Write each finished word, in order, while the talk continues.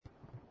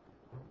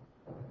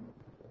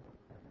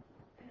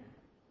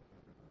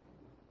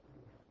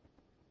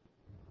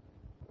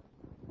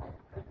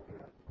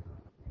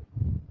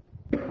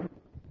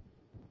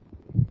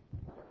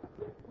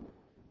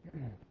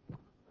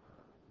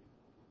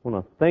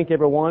want to thank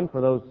everyone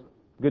for those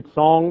good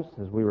songs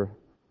as we were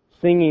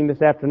singing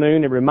this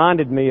afternoon. It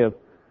reminded me of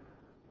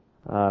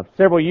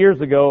several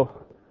years ago,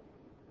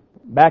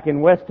 back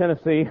in West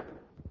Tennessee.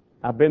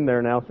 I've been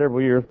there now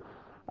several years.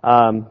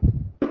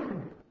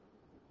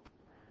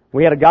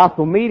 We had a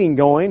gospel meeting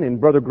going,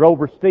 and Brother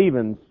Grover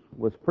Stevens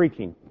was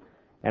preaching,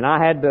 and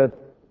I had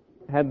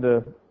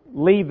to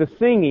lead the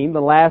singing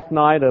the last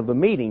night of the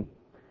meeting.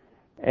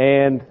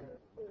 And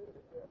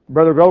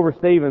Brother Grover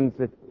Stevens,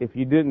 if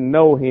you didn't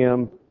know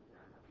him,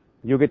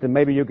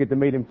 maybe you'll get to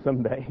meet him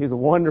someday. He's a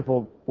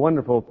wonderful,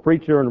 wonderful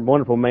preacher and a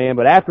wonderful man.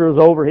 But after it was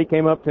over, he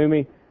came up to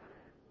me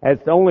as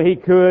only he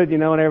could,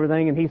 and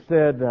everything, and he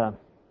said,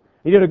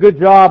 "You did a good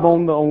job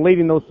on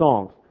leading those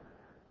songs."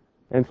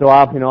 And so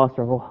I said,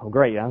 "Oh,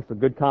 great, that's a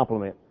good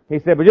compliment." He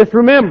said, "But just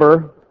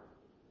remember,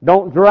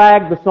 don't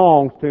drag the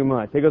songs too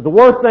much." He goes, "The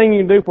worst thing you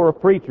can do for a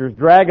preacher is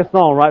drag a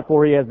song right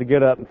before he has to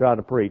get up and try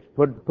to preach.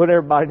 Put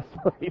everybody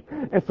to sleep."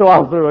 And so I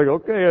was sort of like,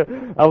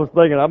 okay. I was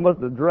thinking I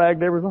must have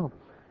dragged every song.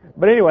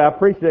 But anyway, I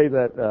appreciate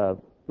that the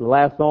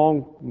last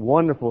song,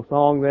 wonderful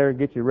song there,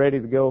 get you ready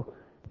to go,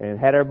 and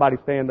had everybody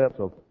stand up.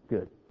 So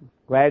good.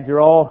 Glad you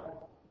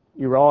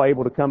were all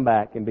able to come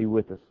back and be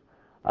with us.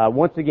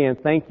 Once again,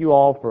 thank you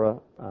all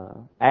for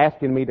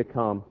asking me to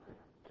come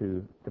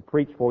to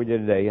preach for you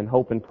today, and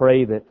hope and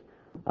pray that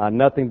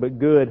nothing but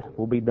good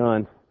will be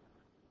done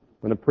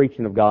from the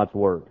preaching of God's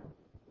Word.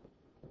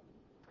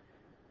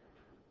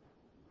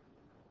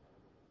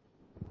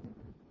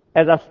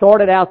 As I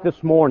started out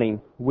this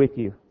morning with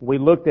you, we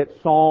looked at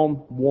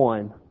Psalm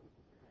 1,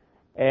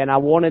 and I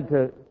wanted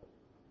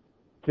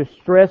to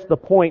stress the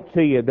point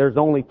to you, there's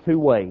only two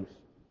ways.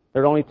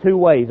 There are only two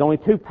ways, only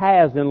two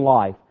paths in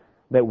life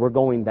that we're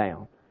going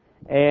down.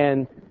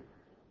 And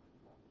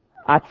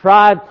I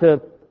tried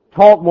to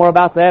talk more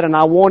about that, and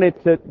I wanted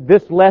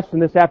this lesson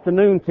this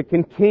afternoon to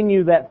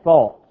continue that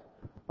thought.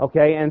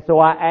 Okay, and so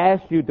I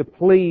ask you to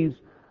please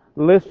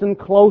listen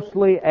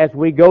closely as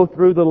we go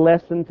through the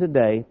lesson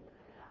today.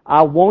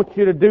 I want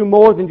you to do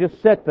more than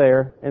just sit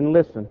there and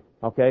listen,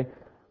 okay?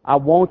 I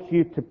want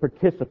you to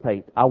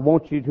participate. I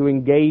want you to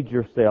engage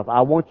yourself.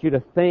 I want you to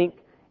think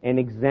and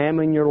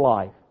examine your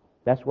life.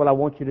 That's what I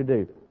want you to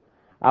do.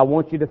 I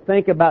want you to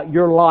think about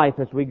your life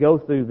as we go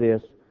through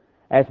this,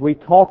 as we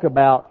talk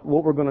about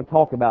what we're going to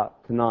talk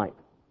about tonight,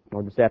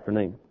 or this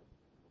afternoon.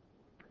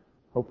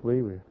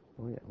 Hopefully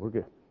we're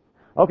good.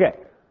 Okay.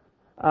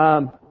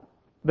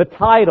 The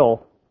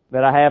title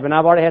that I have, and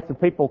I've already had some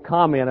people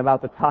comment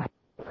about the title.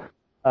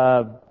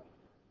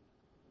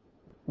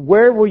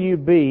 Where will you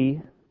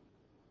be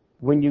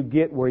when you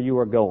get where you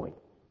are going?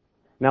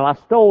 Now, I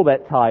stole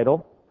that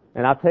title,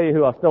 and I'll tell you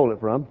who I stole it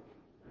from.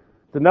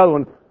 It's another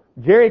one.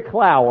 Jerry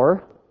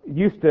Clower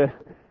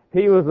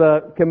he was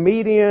a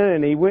comedian,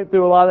 and he went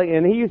through a lot of,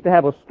 and he used to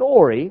have a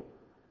story,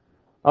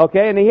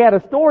 okay, and he had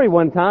a story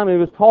one time, and he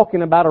was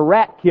talking about a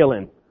rat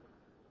killing.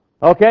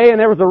 Okay, and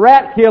there was a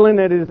rat killing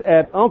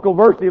at Uncle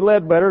Versi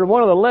Ledbetter,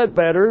 one of the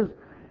Ledbetters,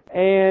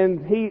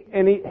 and he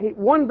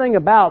one thing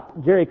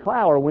about Jerry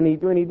Clower, when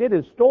he did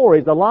his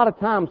stories, a lot of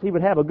times he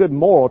would have a good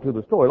moral to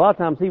the story. A lot of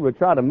times he would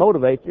try to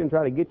motivate you and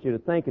try to get you to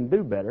think and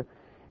do better.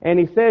 And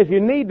he says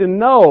you need to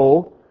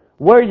know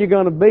where you're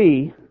going to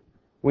be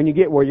when you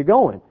get where you're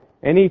going.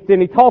 And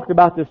he talked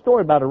about this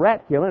story about a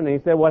rat killing, and he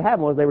said what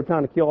happened was they were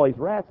trying to kill all these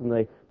rats, and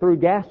they threw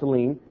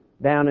gasoline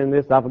down in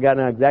this, I forgot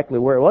now exactly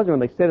where it was,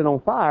 and they set it on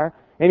fire.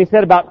 And he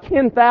said about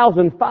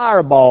 10,000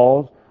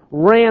 fireballs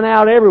ran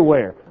out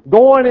everywhere,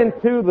 going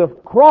into the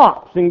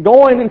crops and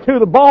going into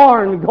the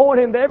barn and going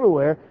into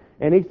everywhere.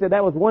 And he said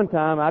that was one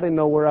time I didn't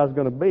know where I was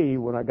going to be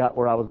when I got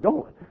where I was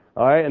going.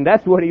 All right, and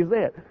that's what he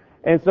said.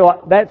 And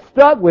so that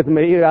stuck with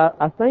me.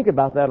 I think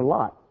about that a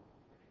lot.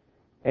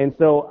 And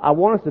so I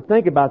want us to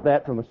think about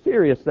that from a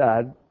serious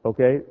side,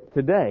 okay,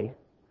 today.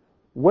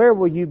 Where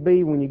will you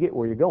be when you get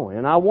where you're going?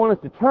 And I want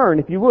us to turn,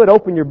 if you would,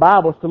 open your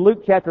Bibles to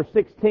Luke chapter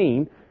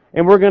 16,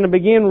 and we're going to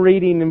begin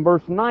reading in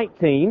verse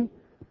 19.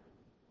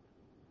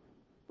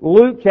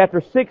 Luke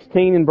chapter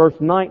 16 and verse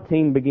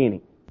 19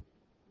 beginning.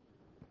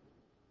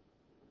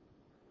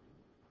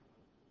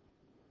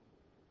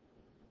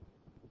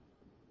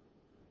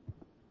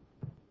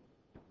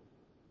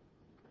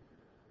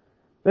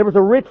 There was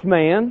a rich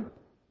man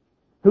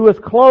who was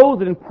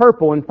clothed in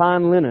purple and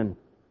fine linen,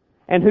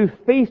 and who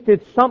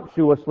feasted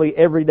sumptuously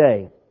every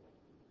day.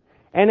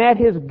 And at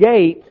his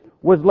gate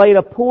was laid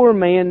a poor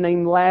man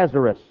named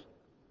Lazarus,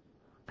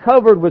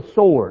 covered with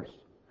sores,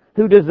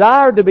 who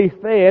desired to be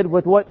fed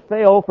with what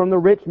fell from the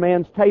rich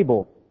man's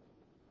table.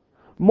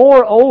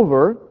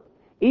 Moreover,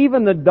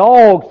 even the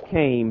dogs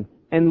came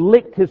and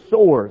licked his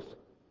sores.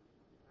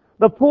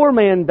 The poor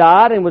man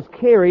died and was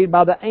carried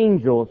by the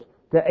angels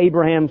to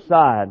Abraham's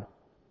side.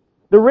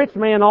 The rich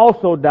man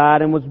also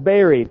died and was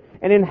buried,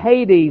 and in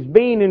Hades,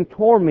 being in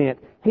torment,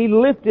 he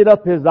lifted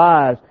up his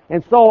eyes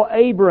and saw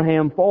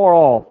Abraham far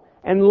off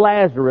and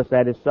Lazarus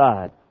at his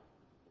side.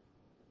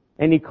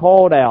 And he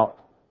called out,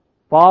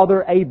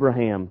 Father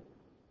Abraham,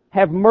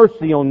 have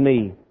mercy on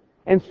me,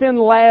 and send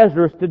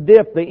Lazarus to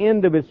dip the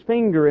end of his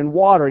finger in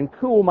water and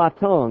cool my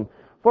tongue,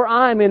 for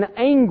I am in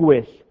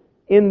anguish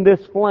in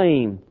this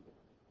flame.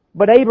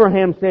 But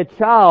Abraham said,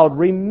 Child,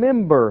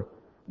 remember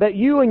that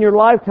you in your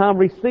lifetime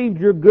received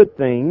your good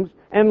things,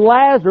 and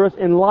Lazarus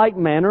in like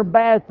manner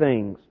bad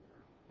things.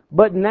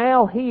 But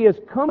now he is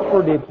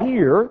comforted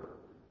here,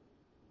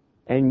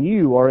 and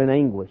you are in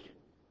anguish.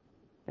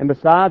 And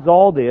besides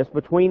all this,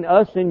 between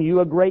us and you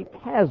a great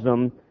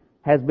chasm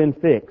has been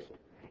fixed,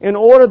 in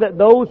order that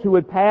those who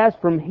would pass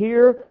from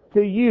here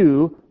to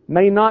you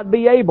may not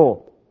be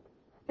able,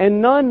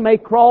 and none may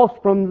cross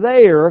from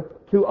there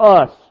to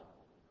us.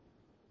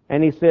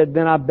 And he said,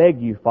 Then I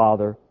beg you,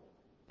 Father,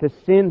 to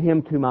send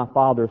him to my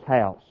father's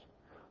house.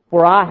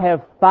 For I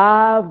have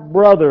 5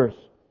 brothers,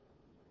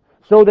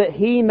 so that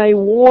he may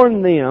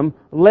warn them,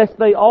 lest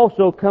they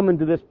also come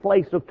into this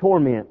place of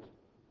torment.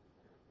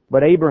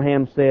 But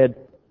Abraham said,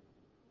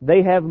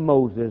 They have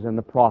Moses and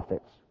the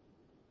prophets.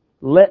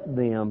 Let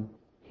them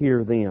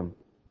hear them.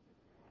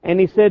 And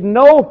he said,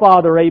 No,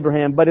 Father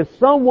Abraham, but if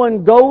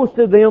someone goes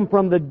to them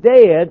from the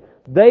dead,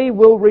 they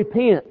will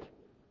repent.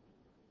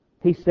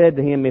 He said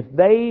to him, If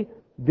they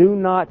do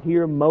not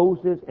hear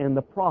Moses and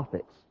the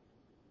prophets,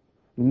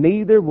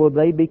 neither will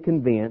they be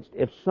convinced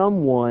if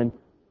someone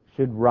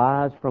should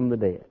rise from the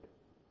dead.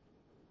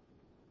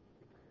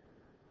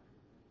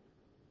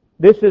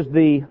 This is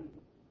the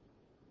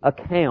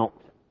account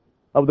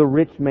of the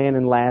rich man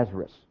and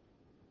Lazarus.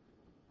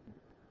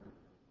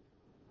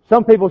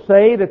 Some people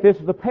say that this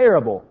is a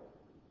parable.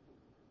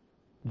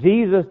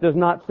 Jesus does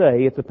not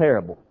say it's a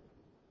parable.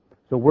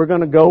 So we're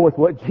going to go with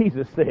what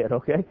Jesus said,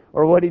 okay?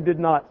 Or what He did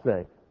not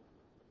say.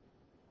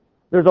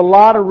 There's a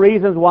lot of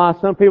reasons why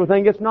some people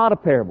think it's not a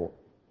parable.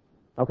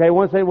 Okay,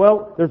 one say,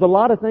 well, there's a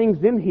lot of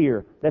things in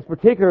here that's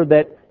particular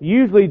that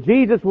usually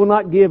Jesus will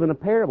not give in a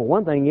parable.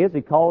 One thing is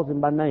He calls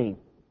him by name.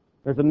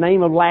 There's the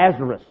name of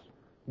Lazarus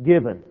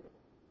given.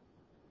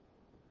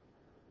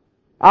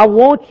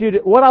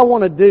 What I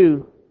want to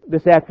do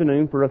this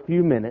afternoon for a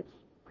few minutes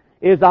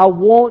is I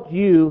want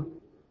you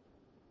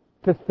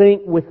to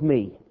think with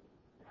me.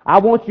 I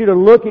want you to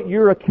look at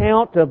your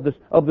account of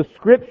the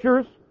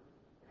Scriptures.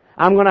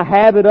 I'm going to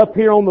have it up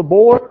here on the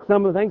board,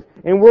 some of the things,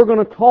 and we're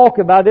going to talk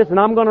about this, and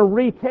I'm going to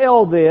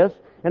retell this,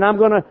 and I'm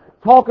going to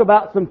talk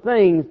about some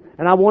things,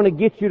 and I want to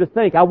get you to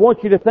think. I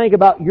want you to think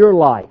about your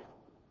life.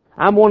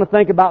 I want to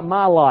think about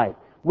my life.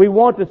 We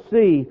want to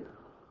see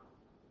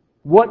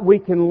what we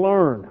can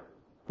learn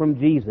from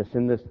Jesus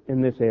in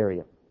this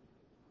area.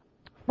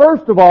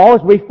 First of all,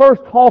 as we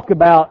first talk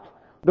about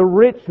the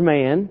rich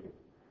man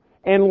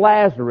and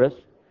Lazarus,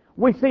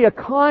 we see a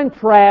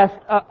contrast,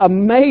 a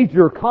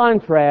major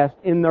contrast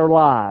in their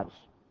lives.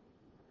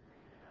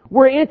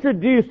 We're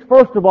introduced,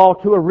 first of all,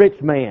 to a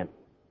rich man.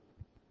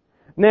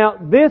 Now,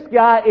 this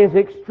guy is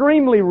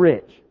extremely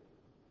rich.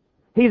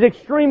 He's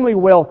extremely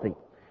wealthy.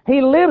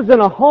 He lives in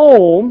a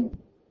home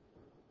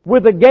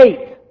with a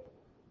gate.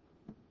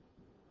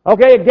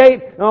 Okay, a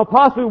gate,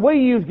 possibly we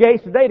use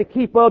gates today to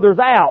keep others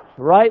out,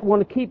 right?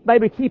 Want to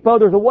maybe keep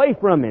others away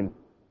from him.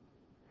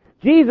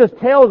 Jesus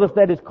tells us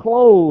that his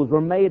clothes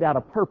were made out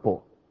of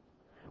purple,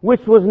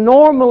 which was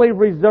normally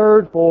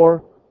reserved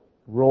for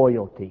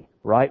royalty,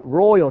 right?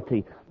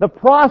 Royalty. The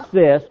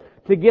process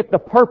to get the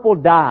purple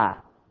dye,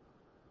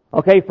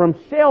 okay, from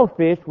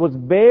shellfish was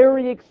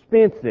very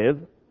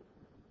expensive,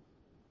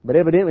 but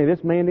evidently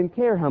this man didn't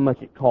care how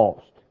much it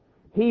cost.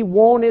 He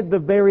wanted the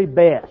very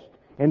best,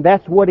 and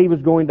that's what he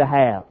was going to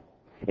have.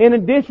 In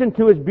addition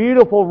to his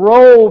beautiful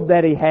robe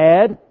that he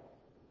had,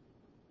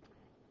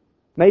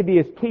 maybe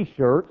his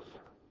t-shirts,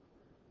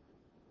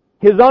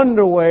 his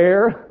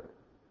underwear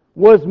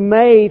was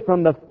made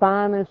from the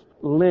finest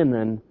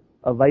linen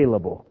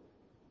available.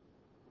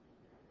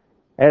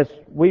 As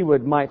we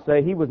might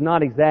say, he was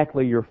not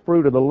exactly your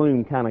fruit of the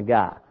loom kind of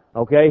guy.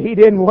 Okay? He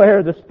didn't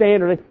wear the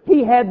standard.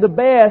 He had the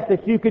best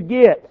that you could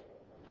get.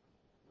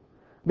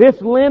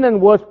 This linen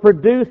was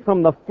produced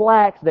from the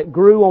flax that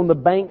grew on the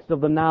banks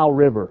of the Nile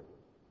River.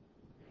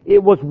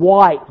 It was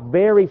white,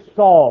 very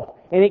soft,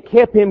 and it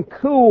kept him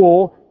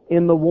cool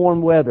in the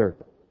warm weather.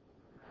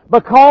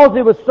 Because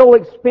it was so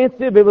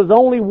expensive, it was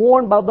only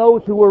worn by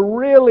those who were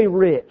really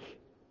rich.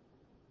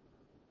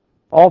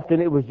 Often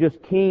it was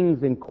just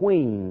kings and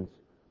queens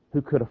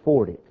who could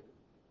afford it.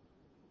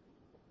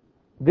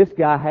 This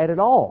guy had it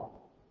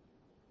all.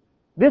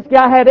 This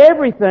guy had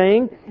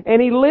everything,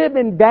 and he lived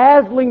in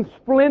dazzling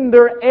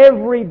splendor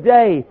every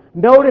day.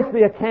 Notice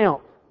the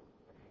account.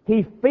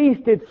 He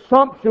feasted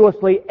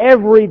sumptuously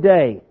every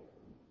day.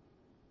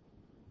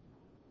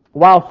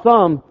 While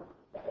some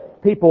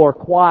people are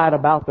quiet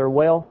about their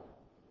wealth,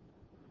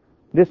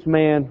 this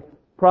man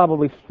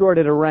probably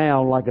strutted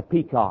around like a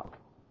peacock.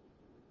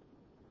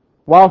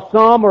 While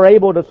some are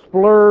able to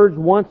splurge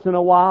once in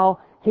a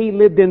while, he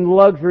lived in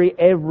luxury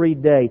every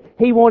day.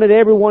 He wanted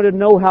everyone to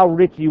know how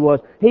rich he was.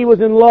 He was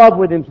in love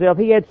with himself.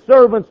 He had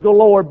servants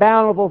galore,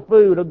 bountiful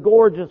food, a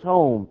gorgeous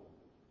home.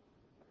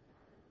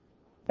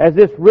 As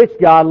this rich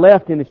guy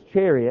left in his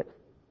chariot,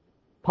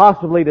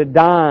 possibly to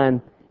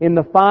dine in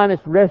the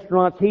finest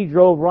restaurants, he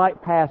drove right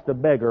past a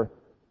beggar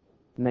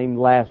named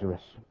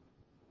Lazarus,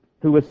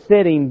 who was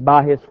sitting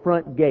by his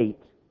front gate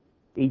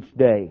each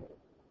day.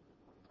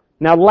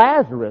 Now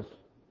Lazarus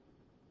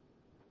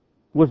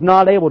was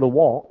not able to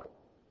walk,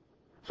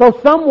 so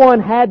someone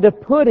had to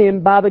put him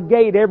by the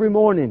gate every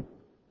morning.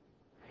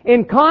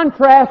 In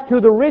contrast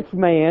to the rich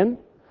man,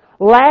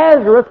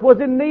 Lazarus was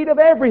in need of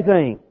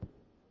everything.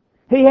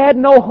 He had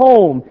no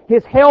home.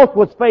 His health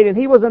was fading.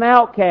 He was an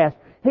outcast.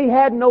 He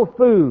had no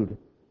food.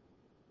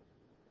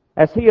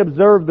 As he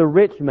observed the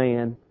rich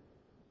man,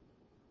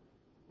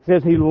 it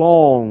says he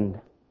longed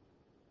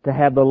to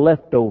have the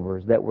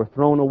leftovers that were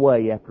thrown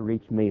away after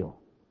each meal,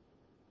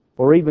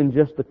 or even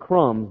just the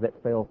crumbs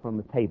that fell from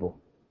the table.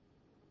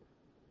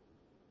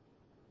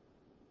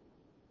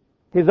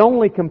 His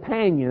only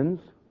companions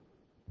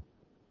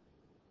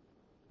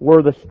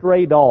were the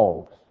stray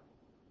dogs,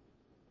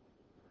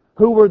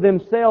 who were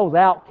themselves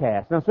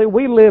outcasts. Now see,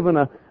 we live in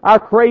our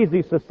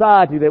crazy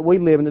society that we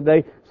live in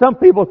today. Some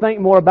people think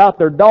more about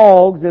their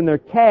dogs and their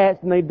cats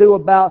than they do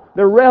about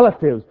their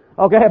relatives,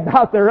 okay,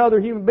 about their other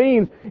human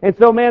beings. And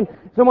so, man,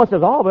 someone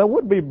says, oh, well, it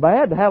wouldn't be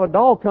bad to have a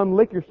dog come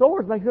lick your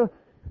sores. And they say,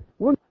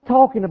 we're not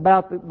talking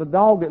about the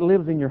dog that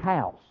lives in your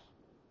house.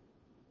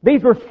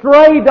 These were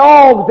stray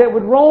dogs that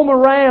would roam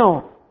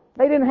around.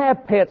 They didn't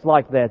have pets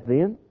like that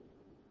then.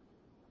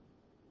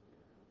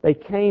 They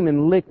came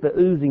and licked the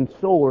oozing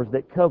sores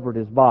that covered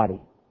his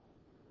body.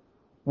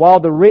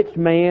 While the rich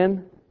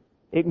man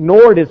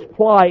ignored his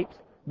plight,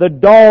 the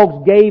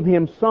dogs gave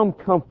him some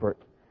comfort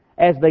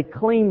as they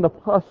cleaned the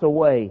pus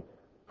away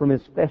from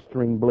his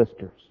festering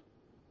blisters.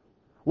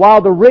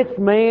 While the rich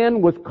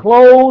man was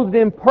clothed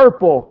in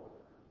purple,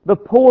 the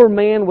poor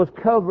man was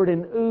covered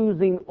in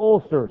oozing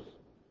ulcers.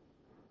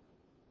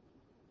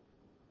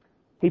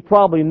 He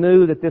probably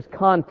knew that this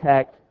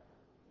contact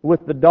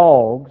with the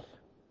dogs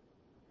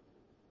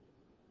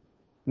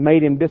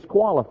made him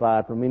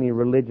disqualified from any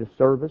religious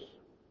service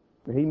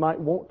that he might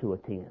want to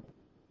attend.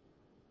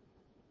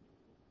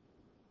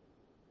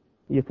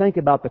 You think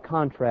about the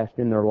contrast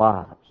in their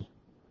lives.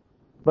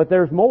 But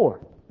there's more.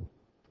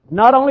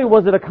 Not only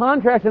was it a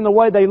contrast in the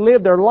way they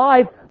lived their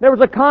life, there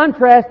was a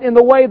contrast in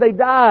the way they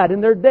died, in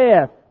their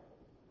death.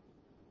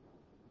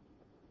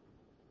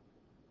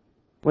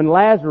 When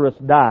Lazarus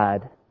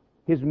died,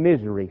 his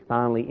misery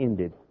finally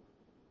ended.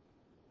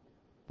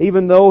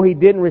 Even though he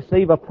didn't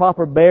receive a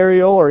proper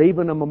burial or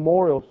even a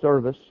memorial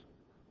service,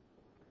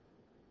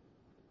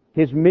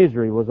 his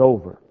misery was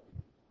over.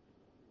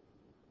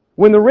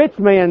 When the rich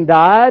man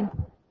died,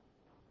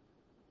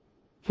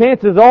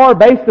 chances are,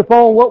 based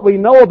upon what we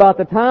know about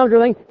the times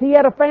and everything, he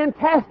had a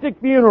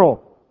fantastic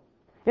funeral.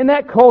 In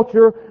that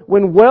culture,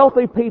 when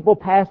wealthy people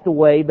passed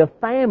away, the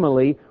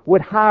family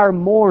would hire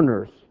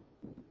mourners.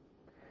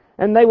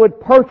 And they would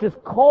purchase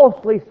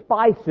costly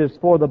spices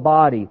for the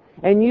body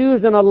and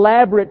use an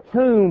elaborate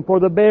tomb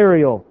for the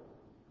burial.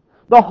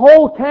 The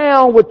whole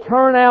town would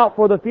turn out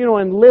for the funeral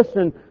and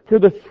listen to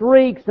the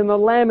shrieks and the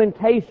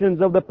lamentations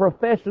of the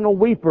professional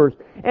weepers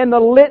and the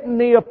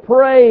litany of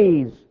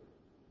praise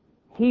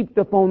heaped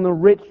upon the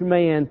rich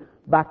man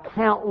by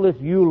countless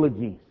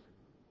eulogies.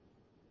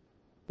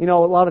 You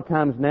know, a lot of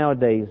times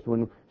nowadays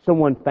when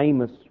someone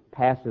famous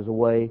passes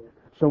away,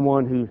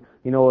 someone who,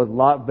 you know, is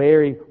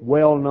very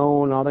well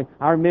known.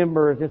 I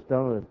remember just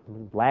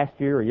last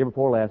year or year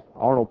before last,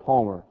 Arnold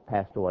Palmer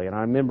passed away. And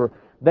I remember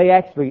they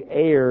actually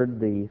aired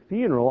the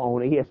funeral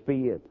on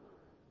ESPN.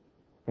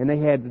 And they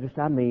had just,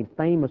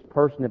 famous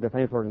person after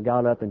famous person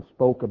got up and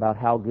spoke about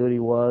how good he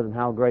was and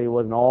how great he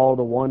was and all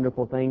the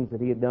wonderful things that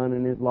he had done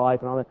in his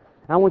life and all that.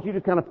 I want you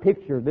to kind of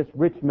picture this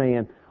rich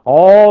man.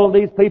 All of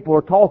these people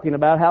are talking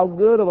about how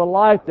good of a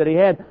life that he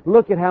had.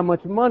 Look at how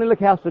much money, look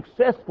how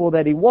successful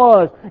that he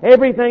was.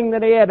 Everything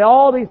that he had,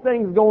 all these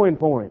things going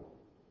for him.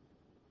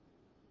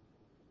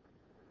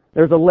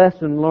 There's a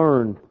lesson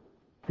learned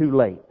too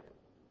late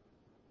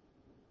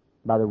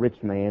by the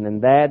rich man,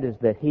 and that is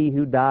that he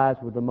who dies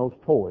with the most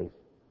toys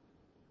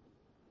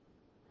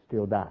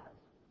still dies.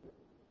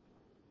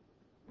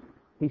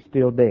 He's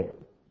still dead.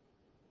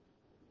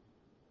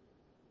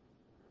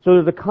 So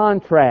there's a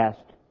contrast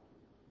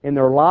in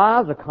their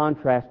lives, a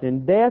contrast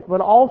in death, but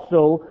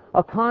also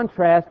a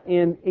contrast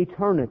in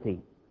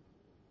eternity.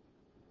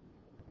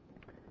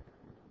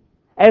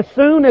 As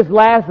soon as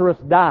Lazarus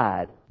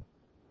died,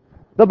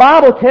 the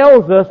Bible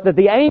tells us that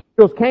the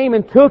angels came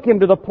and took him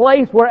to the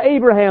place where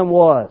Abraham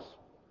was.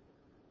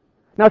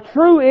 Now,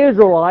 true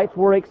Israelites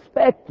were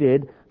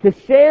expected to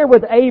share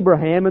with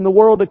Abraham in the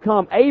world to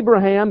come.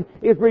 Abraham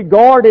is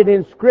regarded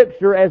in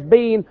Scripture as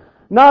being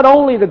not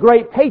only the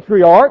great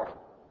patriarch,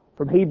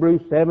 from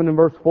Hebrews 7 and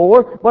verse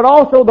 4, but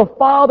also the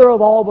father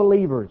of all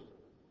believers.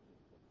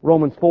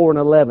 Romans 4 and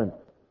 11.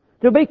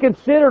 To be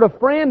considered a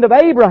friend of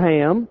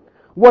Abraham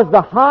was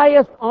the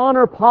highest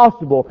honor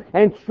possible,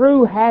 and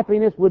true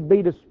happiness would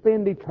be to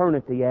spend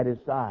eternity at his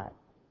side.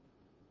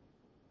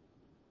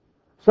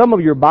 Some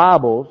of your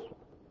Bibles,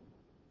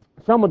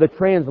 some of the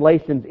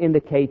translations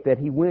indicate that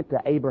he went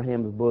to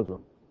Abraham's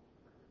bosom.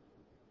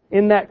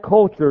 In that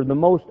culture, the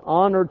most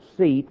honored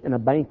seat in a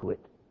banquet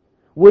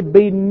would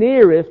be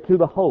nearest to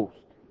the host,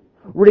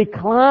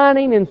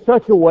 reclining in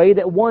such a way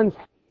that one's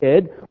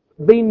head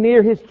would be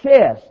near his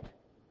chest.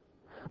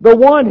 The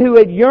one who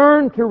had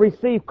yearned to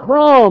receive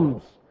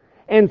crumbs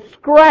and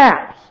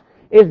scraps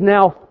is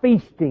now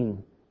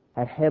feasting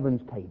at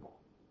heaven's table.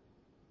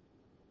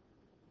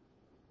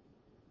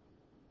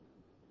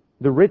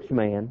 The rich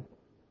man,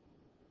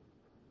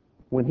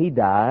 when he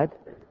died,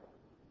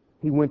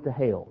 he went to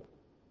hell.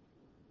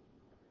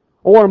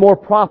 Or more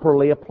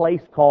properly, a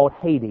place called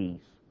Hades.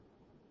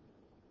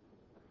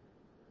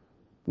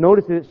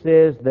 Notice that it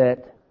says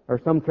that, or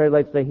some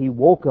translators say he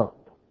woke up.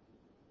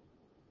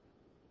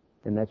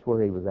 And that's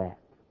where he was at.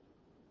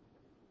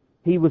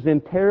 He was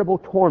in terrible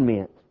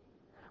torment.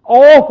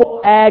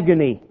 Awful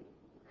agony.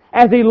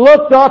 As he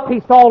looked up, he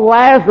saw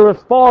Lazarus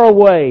far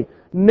away,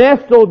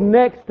 nestled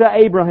next to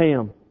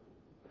Abraham.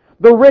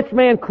 The rich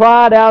man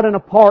cried out in a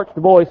parched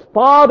voice,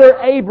 "Father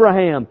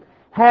Abraham,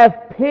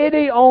 have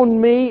pity on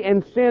me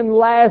and send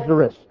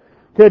Lazarus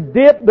to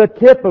dip the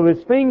tip of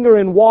his finger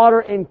in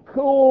water and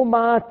cool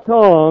my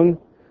tongue,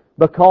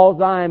 because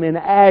I am in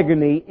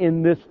agony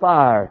in this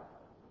fire."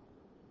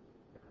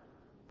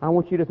 I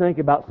want you to think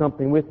about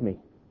something with me.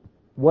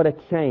 What a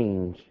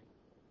change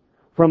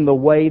from the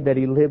way that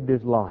he lived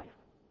his life.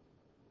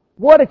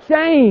 What a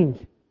change!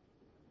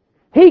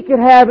 He could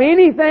have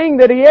anything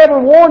that he ever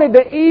wanted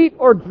to eat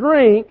or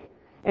drink,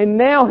 and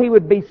now he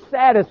would be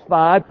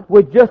satisfied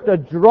with just a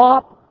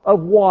drop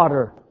of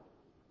water.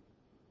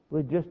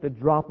 With just a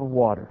drop of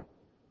water.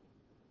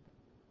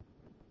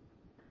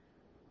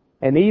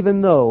 And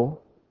even though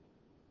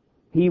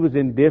he was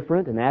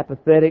indifferent and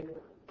apathetic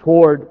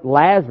toward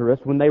Lazarus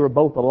when they were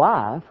both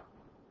alive,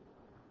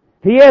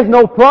 he has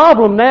no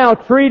problem now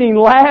treating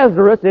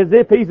Lazarus as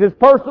if he's his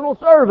personal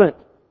servant.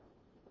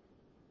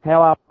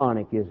 How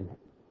ironic, isn't it?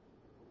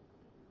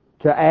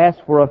 To ask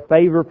for a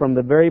favor from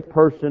the very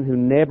person who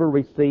never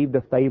received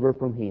a favor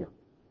from him.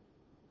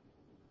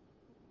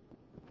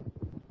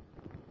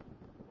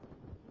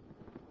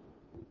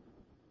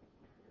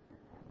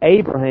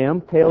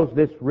 Abraham tells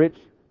this rich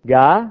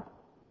guy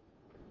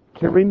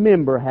to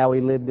remember how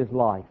he lived his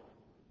life.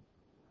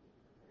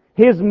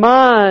 His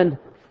mind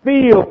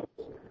fills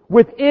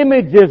with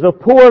images of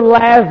poor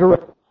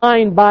Lazarus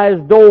lying by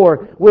his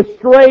door, with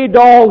stray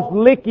dogs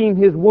licking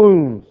his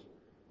wounds.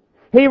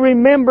 He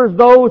remembers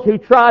those who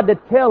tried to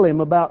tell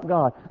him about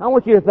God. I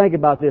want you to think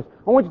about this.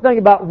 I want you to think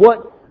about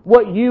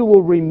what you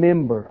will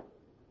remember.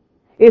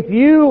 If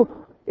you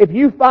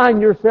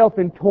find yourself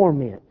in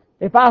torment,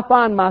 if I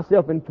find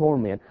myself in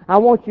torment, I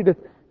want you to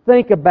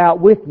think about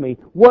with me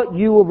what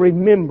you will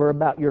remember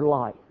about your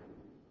life.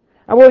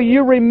 And will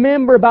you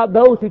remember about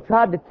those who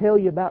tried to tell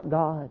you about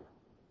God?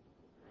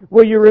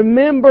 Will you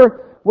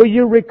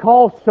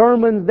recall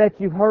sermons that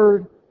you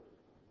heard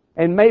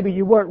and maybe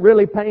you weren't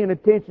really paying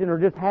attention or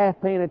just half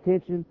paying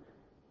attention,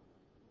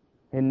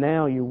 and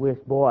now you wish,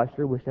 boy, I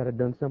sure wish I'd have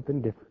done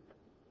something different.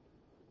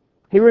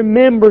 He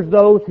remembers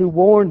those who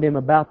warned him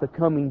about the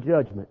coming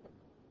judgment.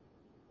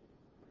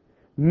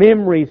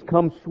 Memories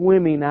come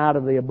swimming out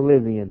of the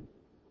oblivion.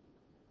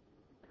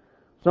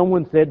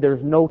 Someone said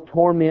there's no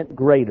torment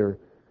greater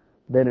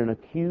than an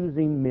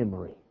accusing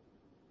memory.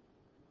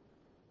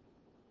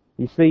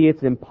 You see,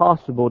 it's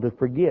impossible to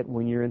forget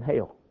when you're in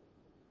hell.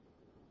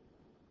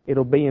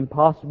 It'll be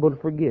impossible to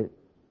forget.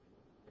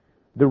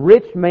 The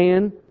rich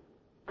man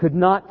could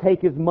not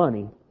take his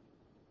money,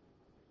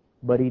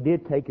 but he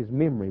did take his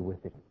memory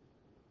with him.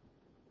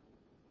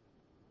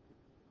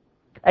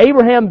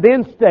 Abraham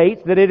then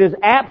states that it is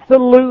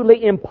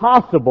absolutely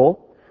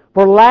impossible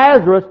for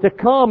Lazarus to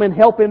come and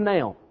help him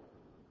now.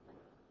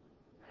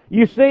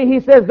 You see,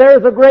 he says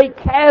there's a great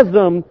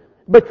chasm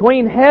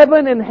between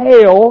heaven and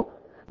hell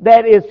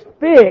that is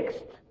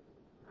fixed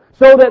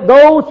so that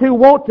those who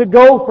want to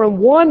go from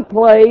one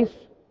place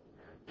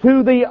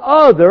to the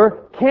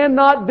other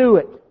cannot do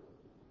it.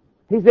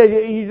 He said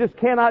you just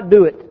cannot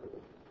do it.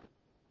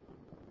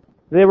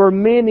 There were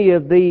many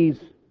of these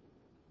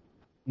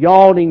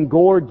yawning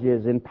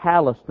gorges in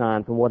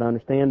Palestine, from what I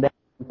understand, that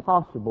is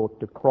impossible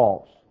to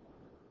cross.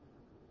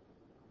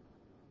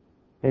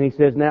 And he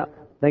says, now,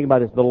 think about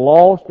this, the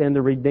lost and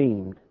the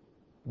redeemed,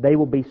 they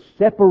will be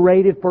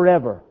separated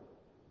forever.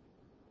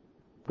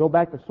 Go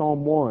back to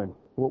Psalm 1,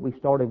 what we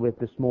started with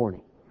this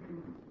morning.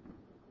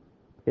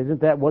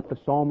 Isn't that what the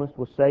psalmist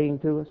was saying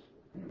to us?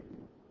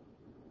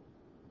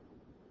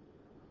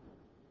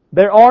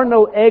 There are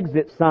no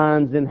exit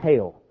signs in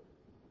hell.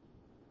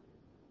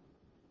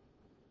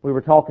 We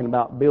were talking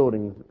about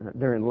buildings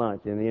during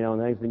lunch, and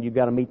and you've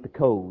got to meet the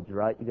codes,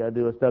 right? You got to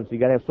do this stuff. So you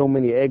got to have so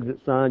many exit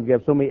signs. You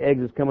have so many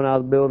exits coming out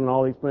of the building,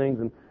 all these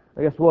things. And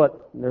guess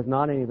what? There's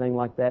not anything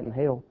like that in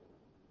hell.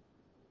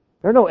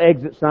 There are no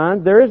exit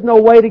signs. There is no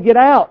way to get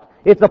out.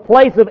 It's a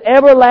place of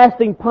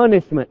everlasting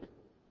punishment.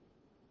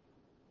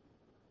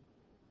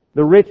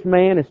 The rich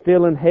man is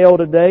still in hell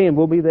today and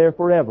will be there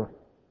forever.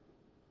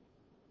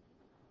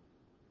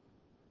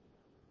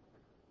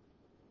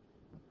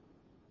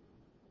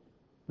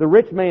 The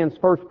rich man's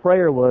first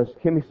prayer was,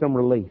 give me some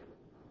relief.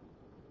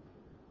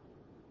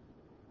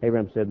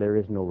 Abraham said, there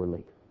is no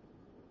relief.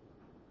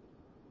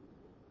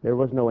 There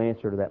was no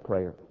answer to that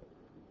prayer.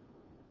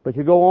 But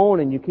you go on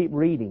and you keep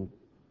reading.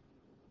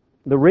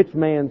 The rich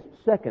man's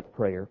second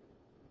prayer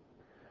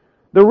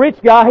The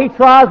rich guy, he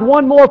tries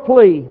one more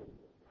plea.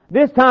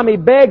 This time he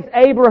begs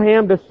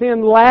Abraham to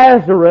send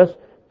Lazarus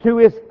to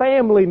his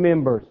family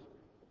members.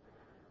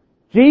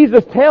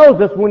 Jesus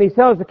tells us when He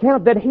tells the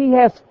account that he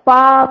has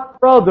 5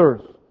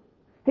 brothers.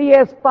 He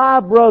has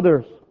 5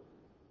 brothers.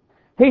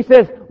 He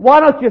says,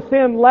 why don't you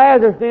send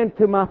Lazarus in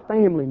to my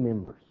family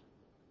members?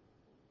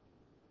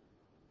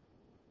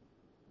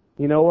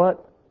 You know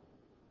what?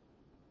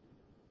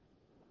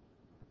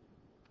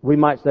 We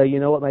might say, you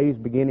know what, maybe he's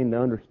beginning to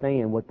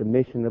understand what the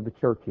mission of the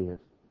church is.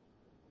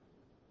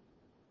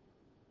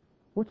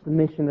 What's the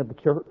mission of the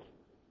church?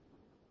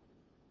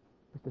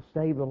 It's to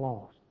save the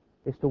lost.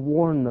 It's to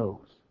warn those.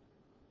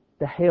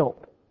 To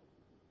help.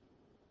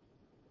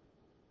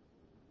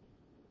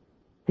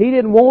 He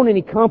didn't want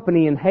any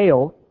company in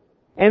hell,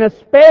 and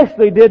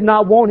especially did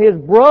not want his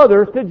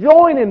brothers to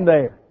join him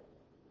there.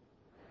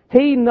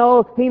 He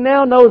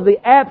now knows the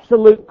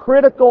absolute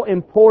critical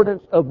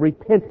importance of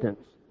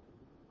repentance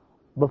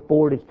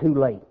before it is too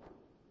late.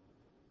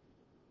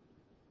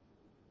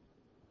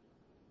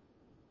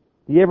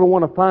 Do you ever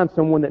want to find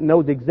someone that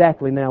knows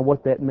exactly now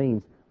what that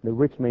means? The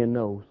rich man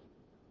knows.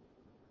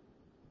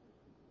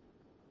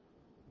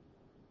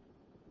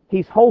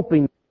 He's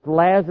hoping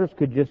Lazarus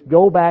could just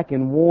go back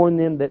and warn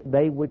them that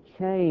they would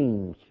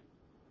change.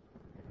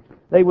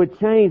 They would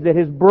change, that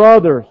his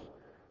brothers,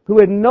 who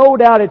had no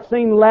doubt had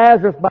seen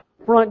Lazarus by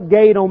the front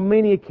gate on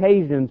many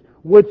occasions,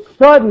 would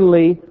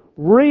suddenly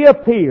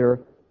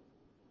reappear.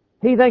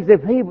 He thinks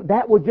if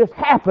that would just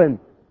happen,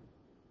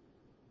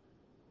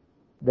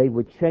 they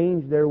would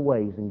change their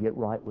ways and get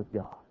right with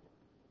God.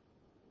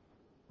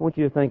 I want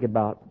you to think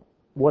about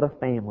what a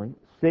family,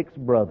 6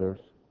 brothers,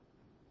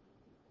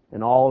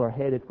 and all are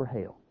headed for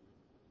hell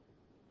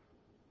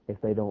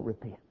if they don't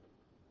repent,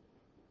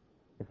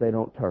 if they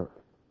don't turn.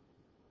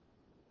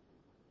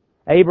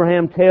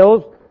 Abraham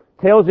tells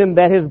him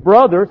that his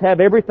brothers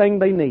have everything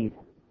they need.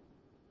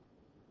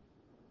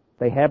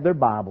 They have their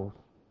Bibles.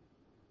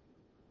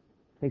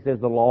 He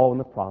says the law and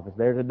the prophets.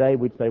 There today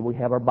we'd say we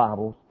have our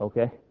Bibles,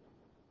 okay?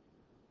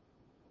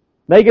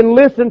 They can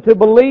listen to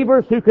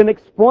believers who can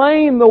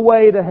explain the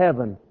way to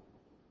heaven.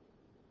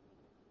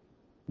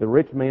 The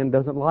rich man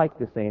doesn't like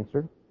this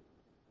answer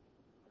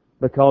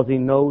because he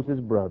knows his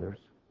brothers.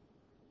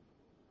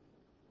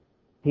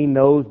 He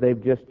knows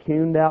they've just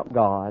tuned out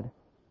God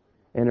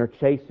and are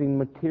chasing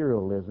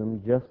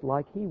materialism just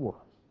like he was.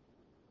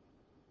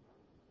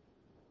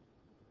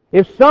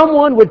 If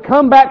someone would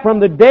come back from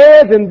the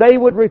dead, then they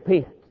would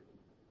repent.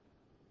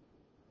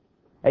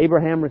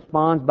 Abraham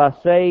responds by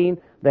saying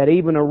that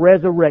even a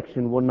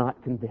resurrection will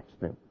not convince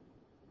them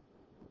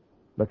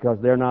because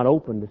they're not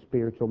open to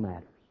spiritual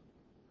matters.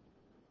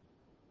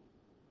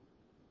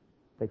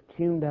 They've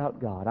tuned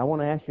out God. I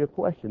want to ask you a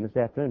question this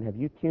afternoon. Have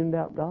you tuned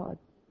out God?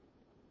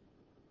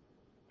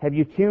 Have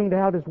you tuned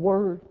out His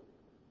Word?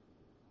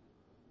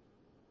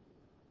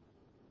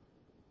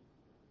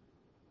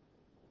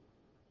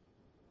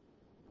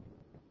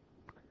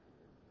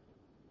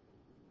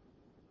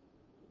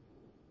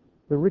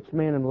 The rich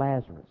man and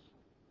Lazarus.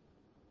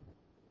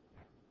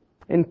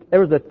 And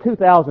there was a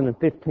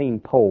 2015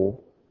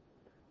 poll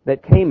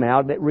that came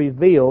out that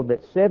revealed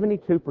that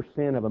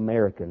 72% of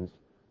Americans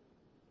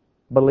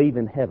believe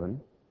in heaven,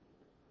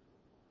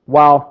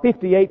 while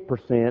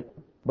 58%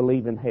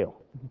 believe in hell.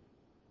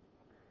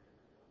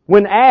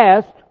 When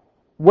asked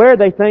where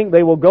they think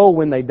they will go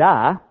when they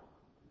die,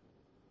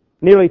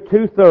 nearly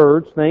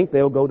 2/3 think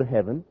they'll go to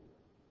heaven,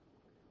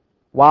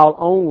 while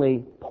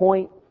only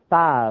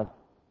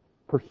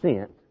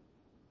 0.5%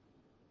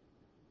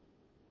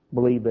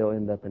 believe they'll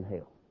end up in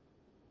hell.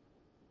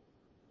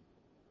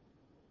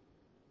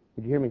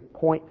 Did you hear me?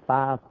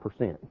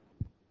 0.5%.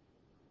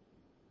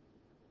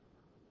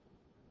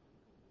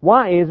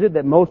 Why is it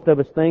that most of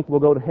us think we'll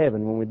go to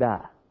heaven when we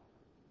die?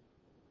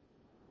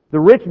 The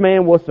rich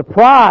man was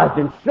surprised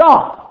and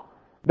shocked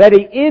that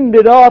he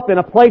ended up in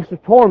a place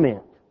of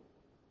torment.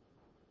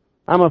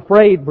 I'm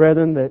afraid,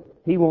 brethren, that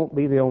he won't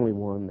be the only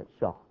one that's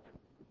shocked.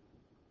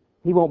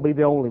 He won't be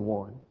the only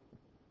one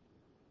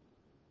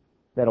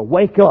that'll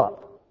wake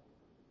up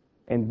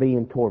and be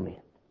in torment.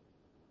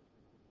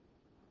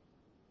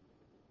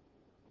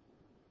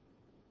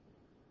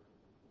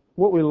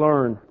 What we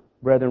learn,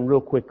 brethren,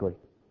 real quickly.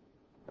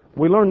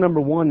 We learn, number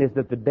one, is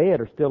that the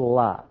dead are still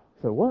alive.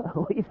 So what?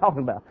 What are you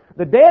talking about?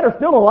 The dead are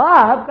still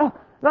alive? No,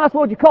 that's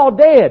what you call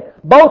dead.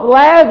 Both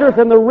Lazarus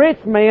and the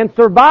rich man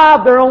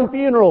survived their own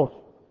funerals.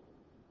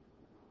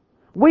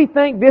 We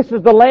think this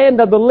is the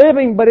land of the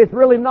living, but it's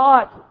really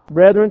not,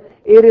 brethren.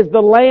 It is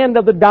the land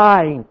of the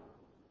dying.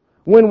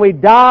 When we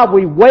die,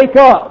 we wake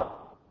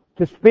up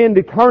to spend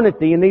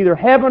eternity in either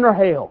heaven or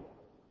hell.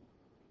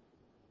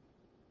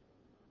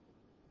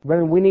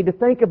 Brethren, we need to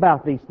think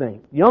about these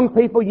things. Young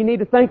people, you need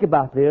to think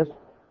about this.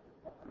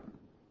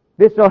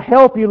 This will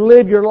help you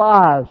live your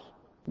lives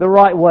the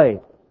right way.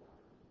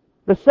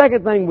 The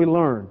second thing we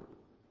learn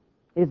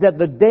is that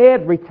the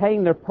dead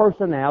retain their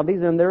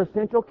personalities and their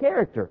essential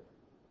character.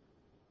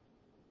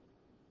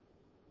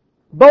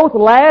 Both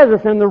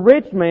Lazarus and the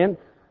rich man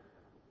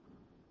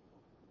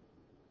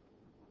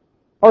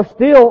are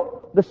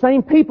still the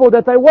same people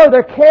that they were.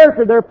 Their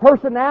character, their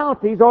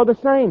personalities are the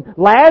same.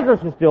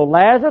 Lazarus is still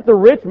Lazarus. The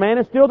rich man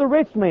is still the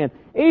rich man.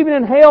 Even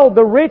in hell,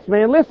 the rich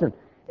man, listen,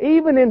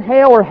 even in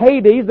hell or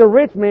Hades, the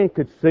rich man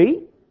could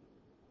see.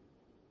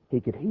 He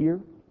could hear.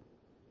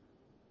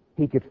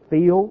 He could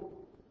feel.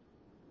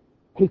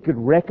 He could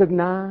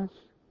recognize.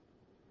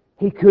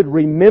 He could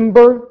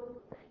remember.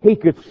 He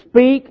could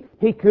speak.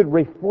 He could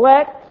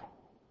reflect.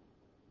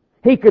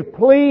 He could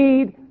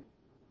plead.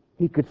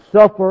 He could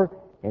suffer.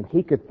 And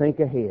he could think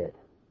ahead.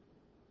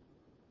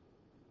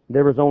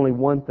 There was only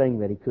one thing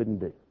that he couldn't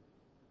do.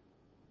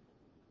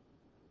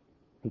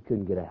 He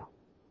couldn't get out.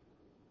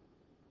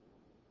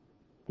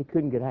 He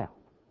couldn't get out.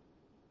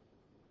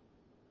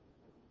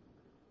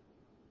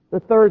 The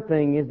third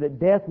thing is that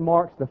death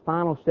marks the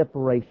final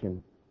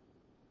separation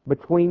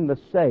between the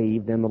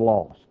saved and the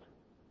lost.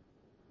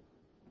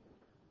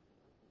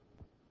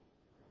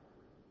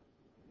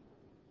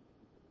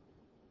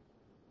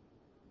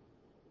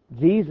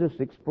 Jesus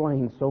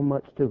explains so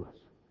much to us.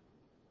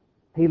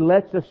 He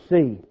lets us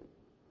see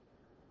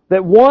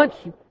that once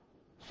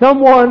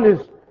someone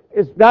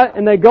is not,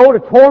 and they go to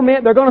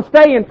torment, they're going to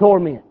stay in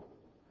torment.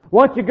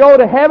 Once you go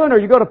to heaven or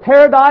you go to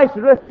paradise,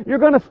 you're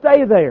going to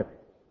stay there.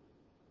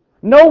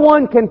 No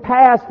one can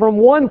pass from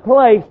one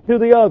place to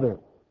the other.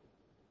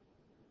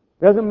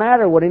 Doesn't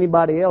matter what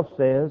anybody else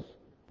says.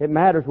 It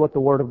matters what the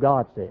Word of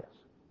God says.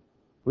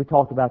 We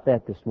talked about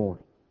that this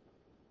morning.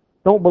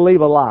 Don't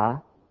believe a lie.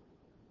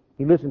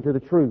 You listen to the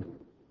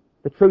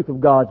truth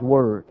of God's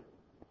Word.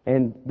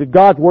 And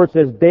God's Word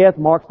says death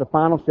marks the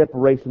final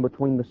separation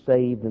between the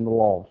saved and the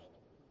lost.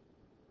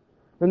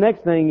 The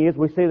next thing is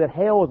we see that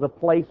hell is a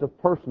place of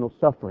personal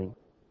suffering.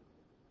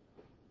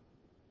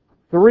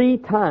 3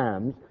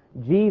 times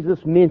Jesus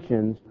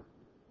mentions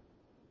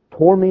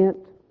torment,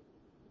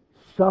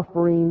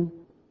 suffering,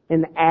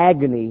 and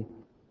agony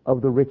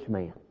of the rich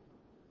man.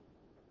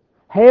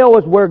 Hell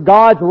is where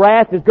God's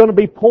wrath is going to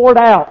be poured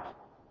out.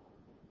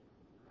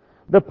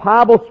 The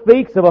Bible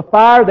speaks of a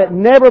fire that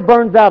never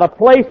burns out, a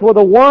place where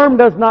the worm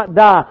does not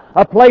die,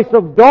 a place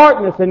of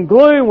darkness and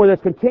gloom where there's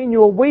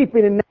continual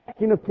weeping and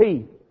gnashing of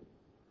teeth.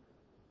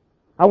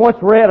 I once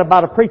read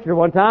about a preacher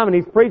one time, and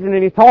he's preaching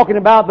and he's talking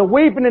about the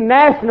weeping and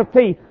gnashing of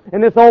teeth.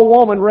 And this old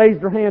woman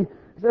raised her hand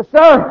and said,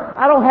 "Sir,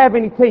 I don't have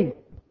any teeth.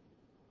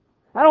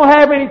 I don't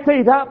have any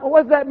teeth.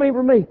 What does that mean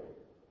for me?"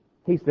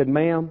 He said,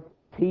 "Ma'am,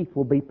 teeth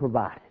will be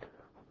provided."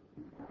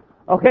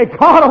 Okay,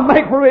 God will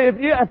make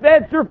provision. If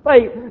that's your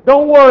fate,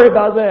 don't worry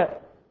about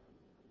that.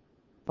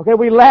 Okay,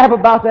 we laugh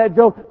about that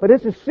joke, but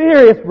this is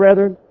serious,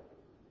 brethren.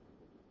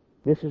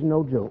 This is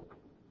no joke.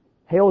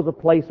 Hell is a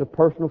place of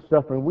personal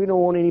suffering. We don't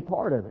want any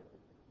part of it.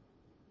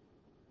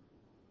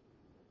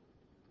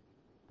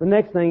 The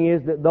next thing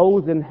is that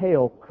those in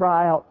hell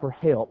cry out for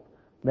help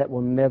that will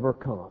never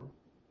come.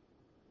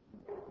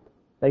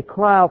 They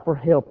cry out for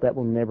help that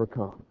will never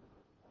come.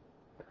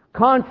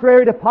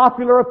 Contrary to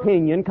popular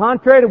opinion,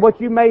 contrary to what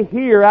you may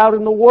hear out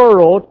in the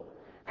world,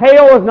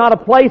 hell is not a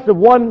place of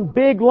one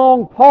big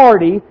long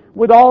party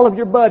with all of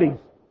your buddies.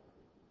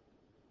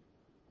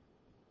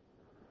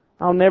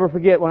 I'll never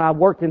forget when I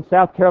worked in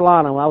South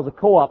Carolina when I was a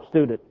co-op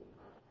student.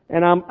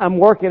 And I'm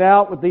working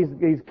out with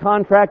these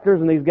contractors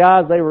and these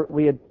guys.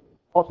 We had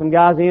brought some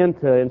guys in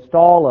to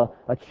install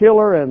a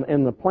chiller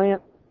in the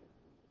plant.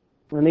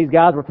 And these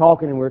guys were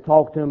talking, and we were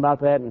talking to them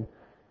about that.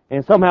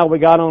 And somehow we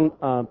got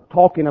on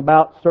talking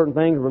about certain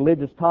things,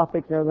 religious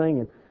topics and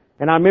everything.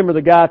 And I remember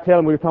the guy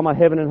telling me we were talking about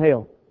heaven and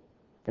hell.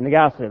 And the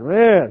guy said,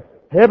 "Man,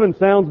 heaven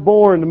sounds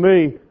boring to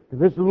me. If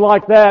this is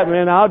like that,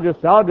 man, I'll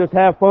just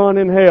have fun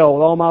in hell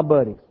with all my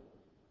buddies."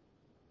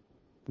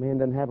 Man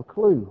doesn't have a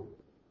clue.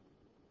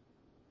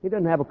 He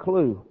doesn't have a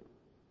clue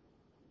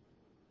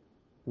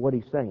what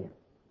he's saying.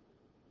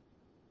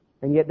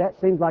 And yet that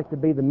seems like to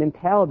be the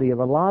mentality of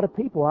a lot of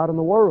people out in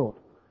the world.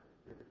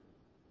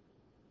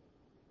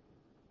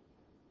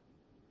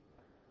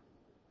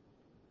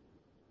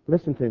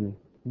 Listen to me.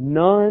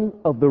 None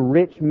of the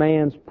rich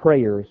man's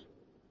prayers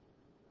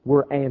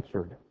were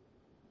answered,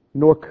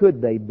 nor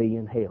could they be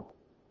in hell.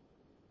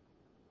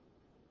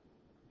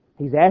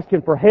 He's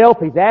asking for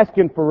help, he's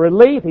asking for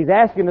relief, he's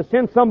asking to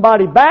send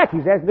somebody back,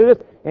 he's asking to do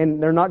this,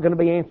 and they're not going to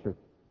be answered.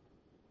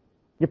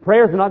 Your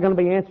prayers are not going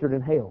to be answered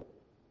in hell.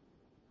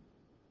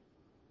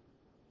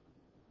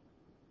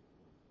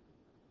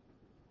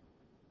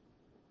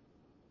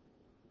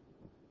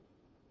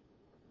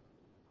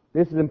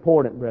 This is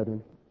important,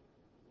 brethren.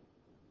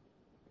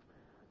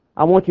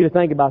 I want you to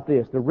think about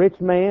this. The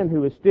rich man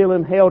who is still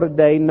in hell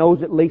today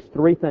knows at least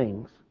 3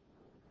 things.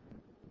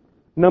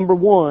 Number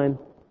 1,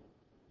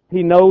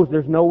 he knows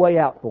there's no way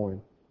out for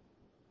him.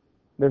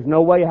 There's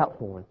no way out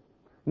for him.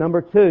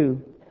 Number 2,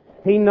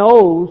 he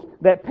knows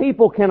that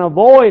people can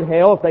avoid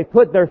hell if they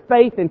put their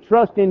faith and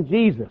trust in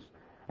Jesus.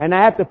 And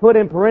I have to put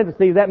in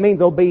parentheses, that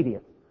means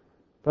obedience.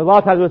 Because a lot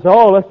of times we say,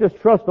 "Oh, let's just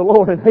trust the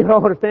Lord," and they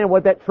don't understand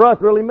what that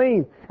trust really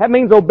means. That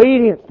means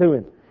obedience to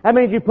Him. That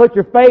means you put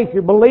your faith,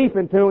 your belief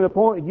into Him to the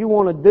point that you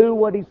want to do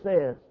what He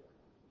says.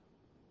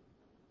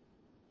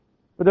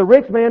 But the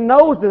rich man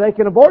knows that they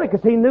can avoid it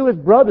because he knew his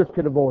brothers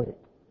could avoid it.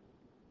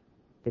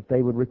 if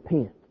they would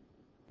repent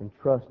and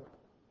trust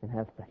and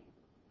have faith.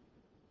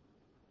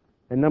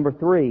 And number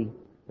 3,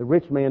 the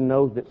rich man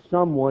knows that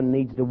someone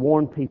needs to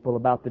warn people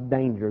about the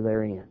danger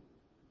they're in.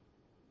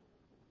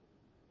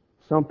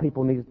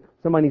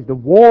 Somebody needs to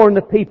warn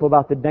the people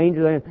about the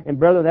danger they're in. And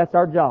brother, that's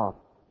our job.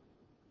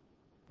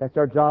 That's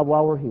our job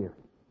while we're here.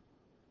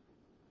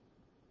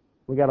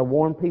 We got to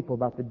warn people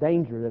about the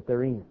danger that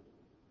they're in.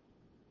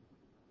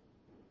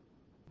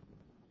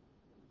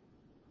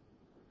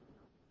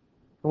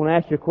 I want to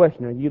ask you a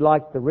question. Are you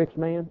like the rich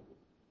man?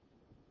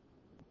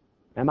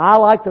 Am I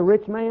like the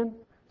rich man?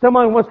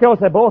 Someone once came and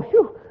said, boy,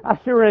 whew, I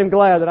sure am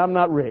glad that I'm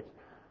not rich.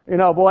 You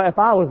know, boy, if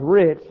I was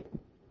rich,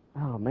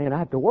 oh man, I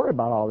have to worry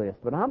about all this.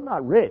 But I'm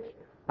not rich.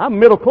 I'm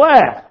middle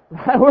class.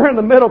 We're in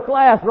the middle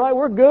class, right?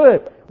 We're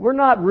good. We're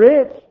not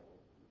rich.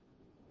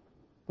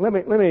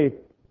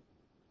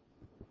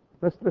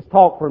 Let's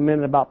talk for a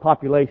minute about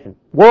population.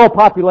 World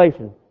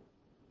population.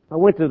 I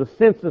went to the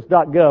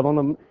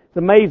census.gov. It's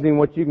amazing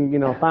what you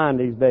can, find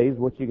these days.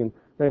 What you can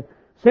say.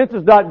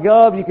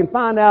 Census.gov, you can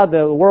find out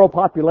the world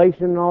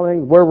population and all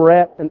things, where we're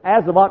at. And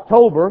as of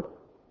October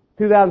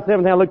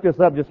 2017, I looked this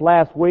up just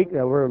last week.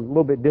 We're a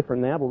little bit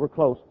different now, but we're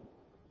close.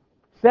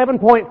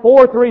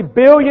 7.43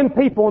 billion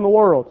people in the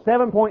world.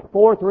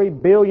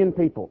 7.43 billion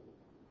people.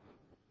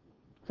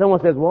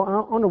 Someone says, well,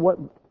 I wonder what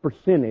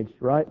percentage,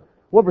 right?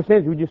 What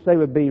percentage would you say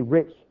would be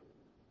rich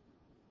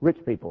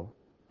people?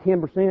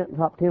 10%?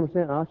 Top 10%?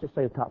 No, let's just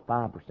say the top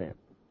 5%.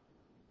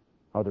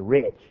 Or the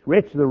rich.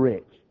 Rich the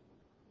rich.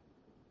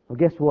 Well,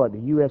 guess what? The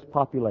U.S.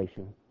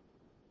 population,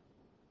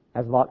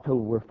 as of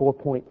October, we're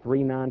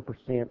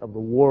 4.39% of the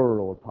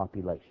world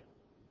population.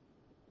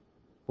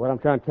 What I'm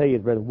trying to tell you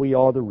is, brother, we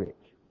are the rich.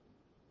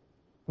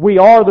 We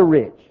are the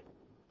rich.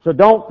 So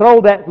don't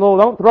throw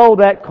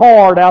that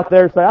card out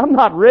there and say, I'm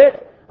not rich.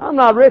 I'm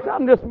not rich.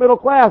 I'm just middle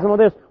class and all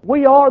this.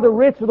 We are the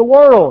rich of the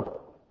world.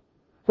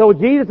 So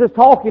Jesus is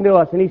talking to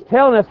us and He's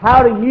telling us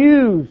how to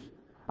use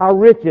our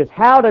riches,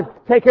 how to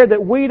take care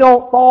that we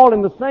don't fall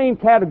in the same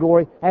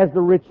category as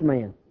the rich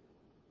man.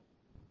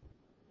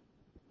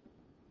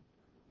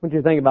 I want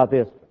you to think about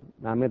this.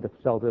 I meant to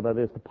talk about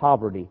this, the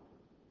poverty.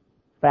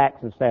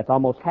 Facts and stats.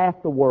 Almost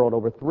half the world,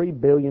 over 3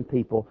 billion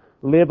people,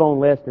 live on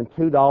less than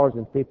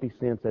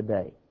 $2.50 a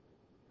day.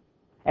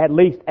 At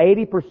least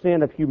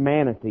 80% of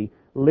humanity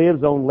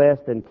lives on less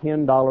than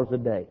 $10 a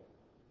day.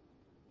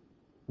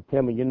 You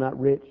tell me you're not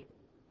rich?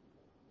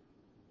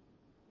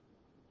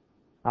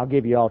 I'll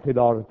give you all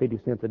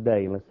 $2.50 a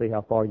day, and let's see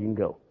how far you can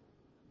go.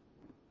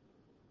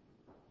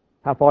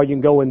 How far you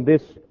can go in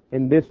this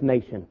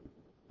nation.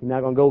 You're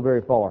not going to go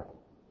very far.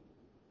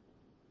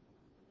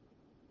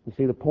 You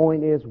see, the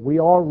point is, we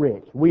are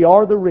rich. We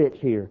are the rich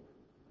here.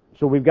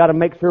 So we've got to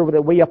make sure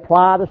that we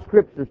apply the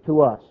Scriptures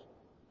to us,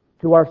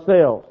 to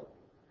ourselves.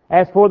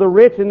 As for the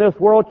rich in this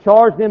world,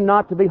 charge them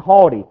not to be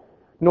haughty,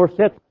 nor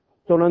set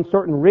on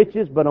uncertain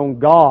riches, but on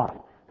God,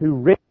 who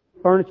richly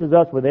furnishes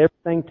us with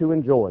everything to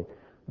enjoy.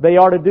 They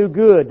are to do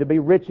good, to be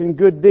rich in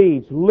good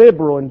deeds,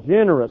 liberal and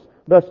generous,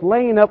 thus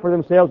laying up for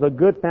themselves a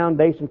good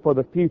foundation for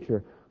the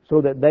future,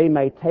 so that they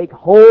may take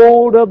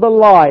hold of the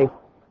life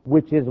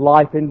which is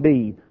life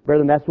indeed.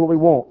 Brethren, that's what we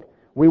want.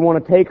 We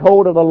want to take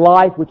hold of the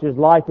life which is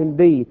life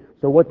indeed.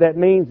 So what that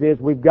means is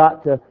we've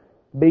got to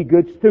be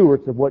good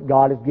stewards of what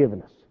God has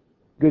given us.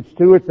 Good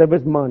stewards of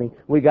His money.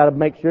 We've got to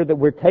make sure that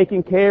we're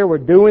taking care, we're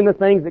doing the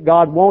things that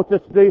God wants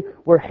us to do.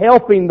 We're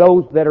helping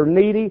those that are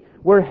needy.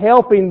 We're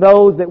helping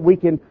those that we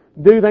can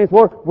do things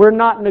for. We're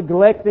not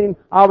neglecting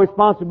our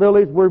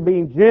responsibilities. We're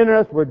being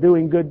generous. We're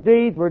doing good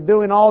deeds. We're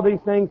doing all these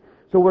things.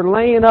 So we're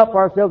laying up for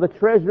ourselves a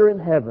treasure in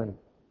heaven.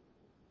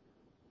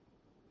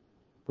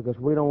 Because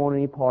we don't want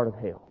any part of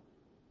hell.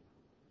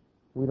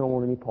 We don't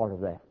want any part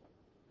of that.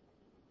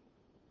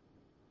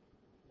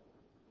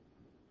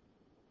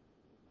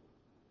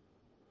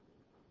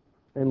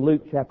 In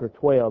Luke chapter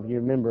 12, you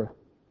remember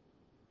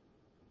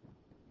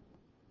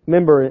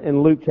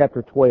in Luke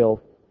chapter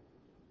 12,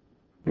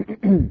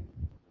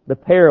 the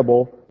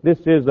parable, this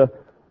is the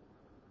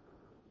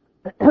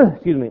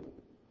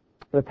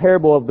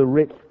parable of the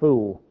rich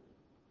fool.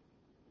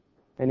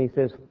 And he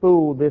says,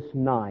 "Fool, this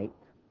night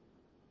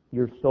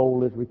your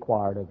soul is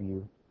required of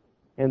you,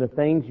 and the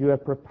things you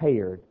have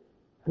prepared,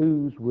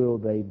 whose will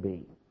they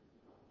be?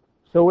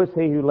 So is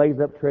he who lays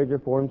up treasure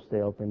for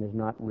himself and is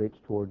not rich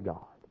toward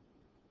God."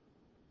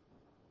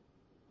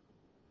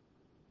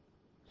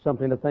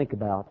 Something to think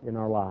about in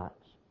our lives.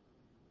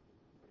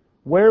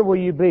 Where will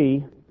you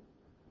be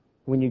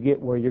when you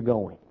get where you're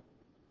going?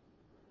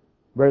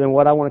 Brethren,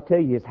 what I want to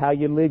tell you is how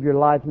you live your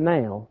life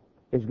now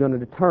is going to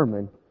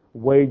determine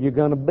where you're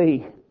going to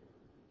be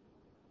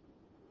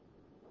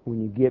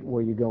when you get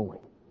where you're going.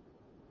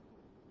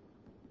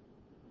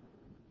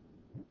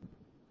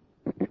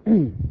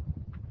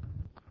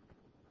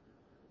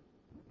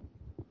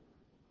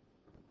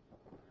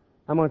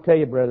 I'm going to tell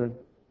you, brethren,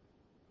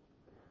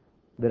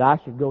 that I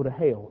should go to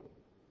hell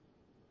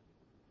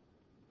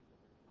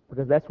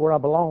because that's where I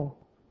belong.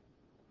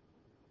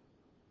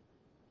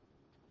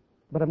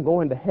 But I'm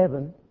going to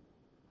heaven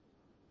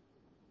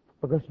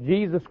because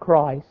Jesus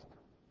Christ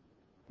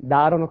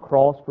died on a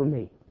cross for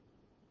me.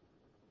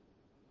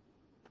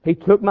 He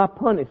took my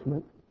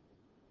punishment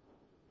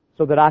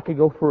so that I could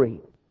go free.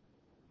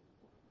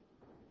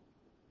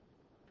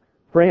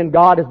 Friend,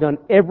 God has done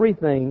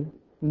everything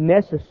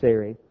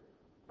necessary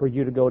for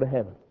you to go to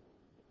heaven.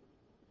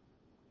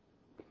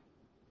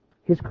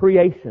 His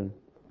creation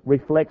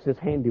reflects His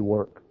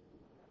handiwork.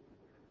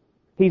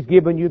 He's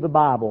given you the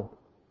Bible.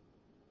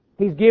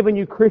 He's given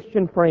you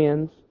Christian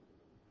friends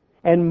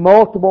and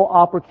multiple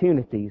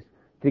opportunities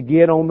to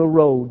get on the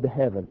road to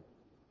heaven.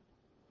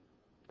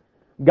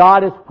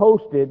 God has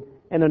posted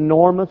an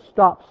enormous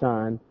stop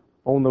sign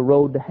on the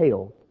road to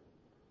hell.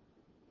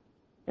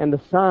 And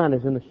the sign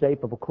is in the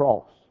shape of a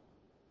cross.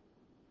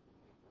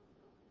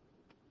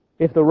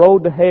 If the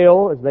road to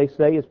hell, as they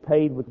say, is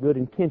paved with good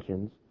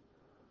intentions,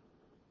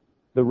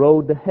 the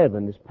road to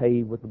heaven is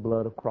paved with the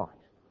blood of Christ.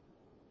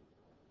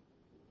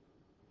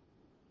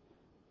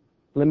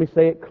 Let me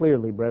say it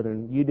clearly,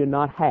 brethren. You do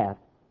not have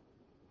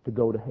to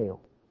go to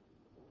hell.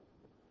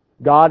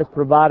 God has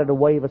provided a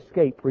way of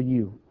escape for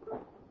you.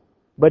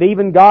 But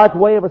even God's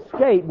way of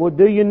escape will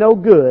do you no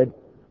good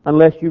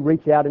unless you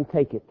reach out and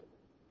take it.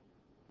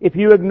 If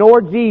you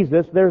ignore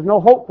Jesus, there's no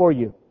hope for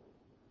you.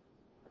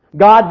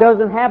 God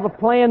doesn't have a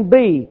plan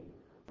B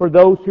for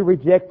those who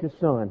reject His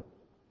Son.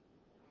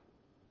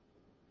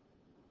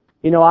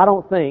 You know, I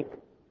don't think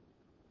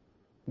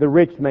the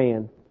rich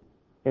man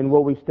in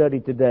what we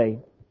studied today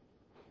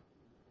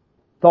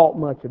thought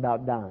much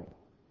about dying.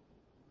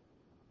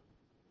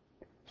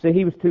 See,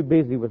 he was too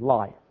busy with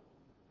life.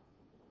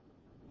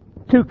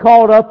 Too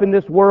caught up in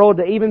this world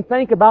to even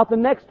think about the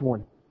next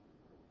one.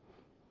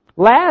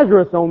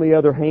 Lazarus, on the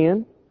other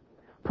hand,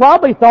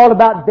 probably thought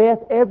about death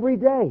every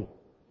day.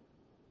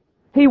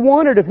 He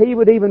wondered if he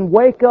would even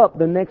wake up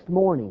the next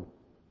morning.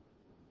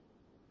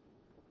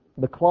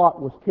 The clock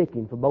was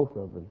ticking for both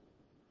of them.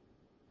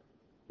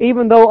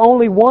 Even though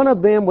only one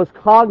of them was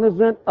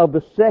cognizant of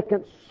the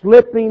second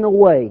slipping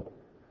away,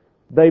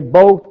 they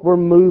both were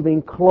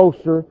moving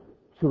closer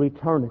to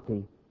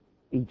eternity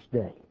each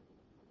day.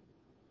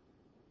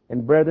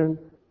 And brethren,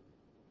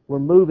 we're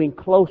moving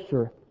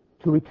closer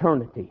to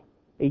eternity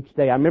each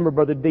day. I remember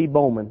Brother D.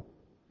 Bowman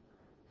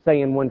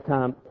saying one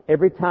time,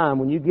 every time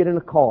when you get in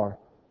a car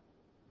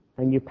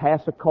and you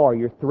pass a car,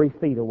 you're 3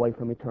 feet away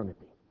from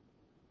eternity.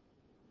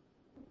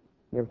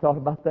 You ever thought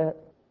about that?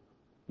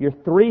 You're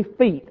 3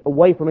 feet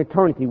away from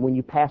eternity when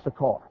you pass a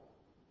car.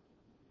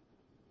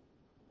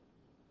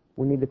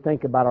 We need to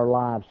think about our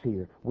lives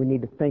here. We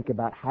need to think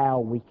about how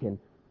we can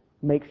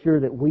make sure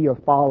that we are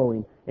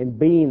following and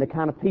being the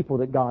kind of people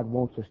that God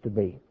wants us to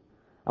be.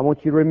 I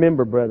want you to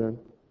remember, brethren,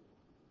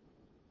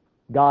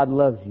 God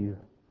loves you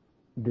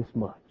this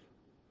much.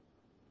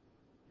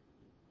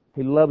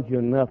 He loves you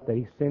enough that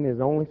He sent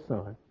His only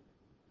Son,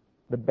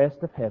 the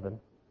best of heaven,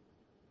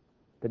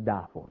 to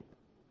die for you.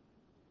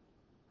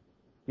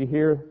 If you're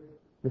here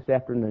this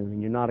afternoon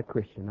and you're not a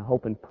Christian, I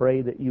hope and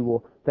pray that you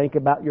will think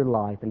about your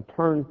life and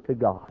turn to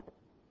God.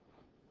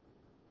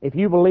 If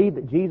you believe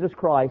that Jesus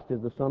Christ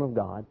is the Son of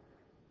God,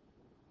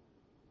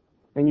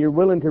 and you're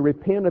willing to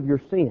repent of your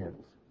sins,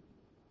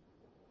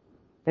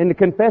 and to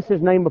confess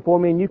His name before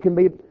me, and you can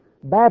be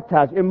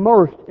baptized,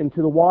 immersed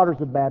into the waters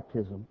of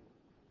baptism,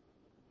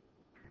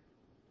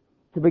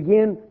 to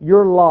begin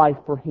your life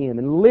for Him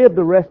and live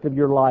the rest of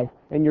your life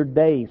and your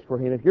days for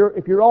Him. If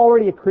you're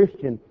already a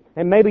Christian,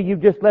 and maybe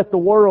you've just let the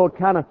world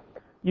kind of,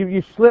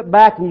 you slip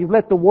back and you've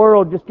let the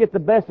world just get the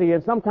best of you,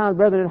 and sometimes,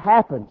 brethren, it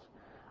happens.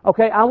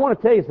 Okay, I want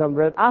to tell you something,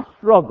 brethren. I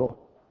struggle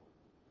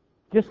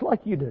just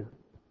like you do.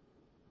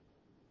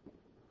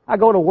 I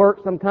go to work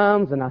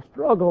sometimes and I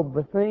struggle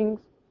with things.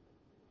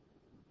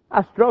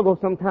 I struggle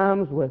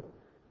sometimes with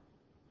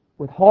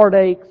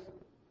heartaches,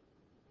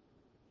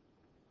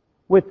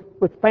 with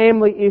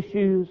family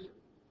issues.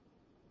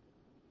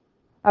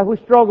 We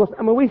struggle.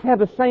 I mean, we have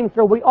the same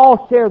struggle. We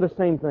all share the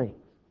same things.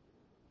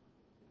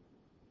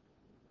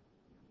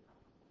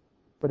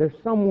 But there's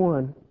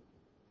someone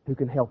who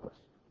can help us.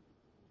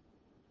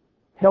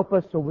 Help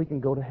us so we can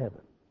go to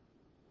heaven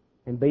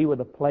and be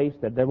with a place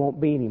that there won't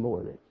be any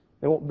more of this.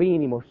 There won't be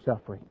any more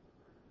suffering.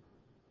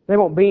 There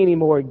won't be any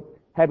more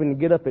having to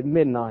get up at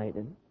midnight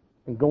and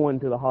going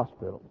to the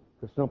hospital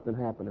because something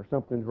happened or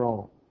something's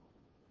wrong.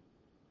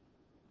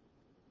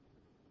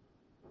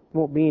 There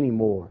won't be any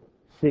more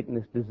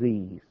sickness,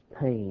 disease,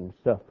 pain,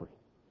 suffering.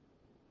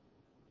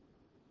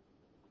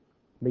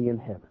 Be in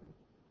heaven.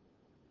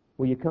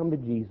 Will you come to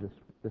Jesus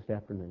this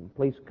afternoon?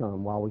 Please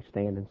come while we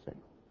stand and sing.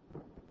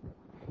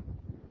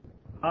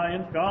 High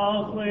and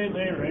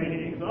sweetly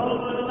rings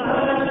over the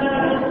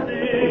land,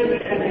 sing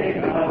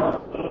the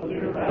gospel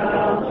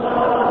throughout the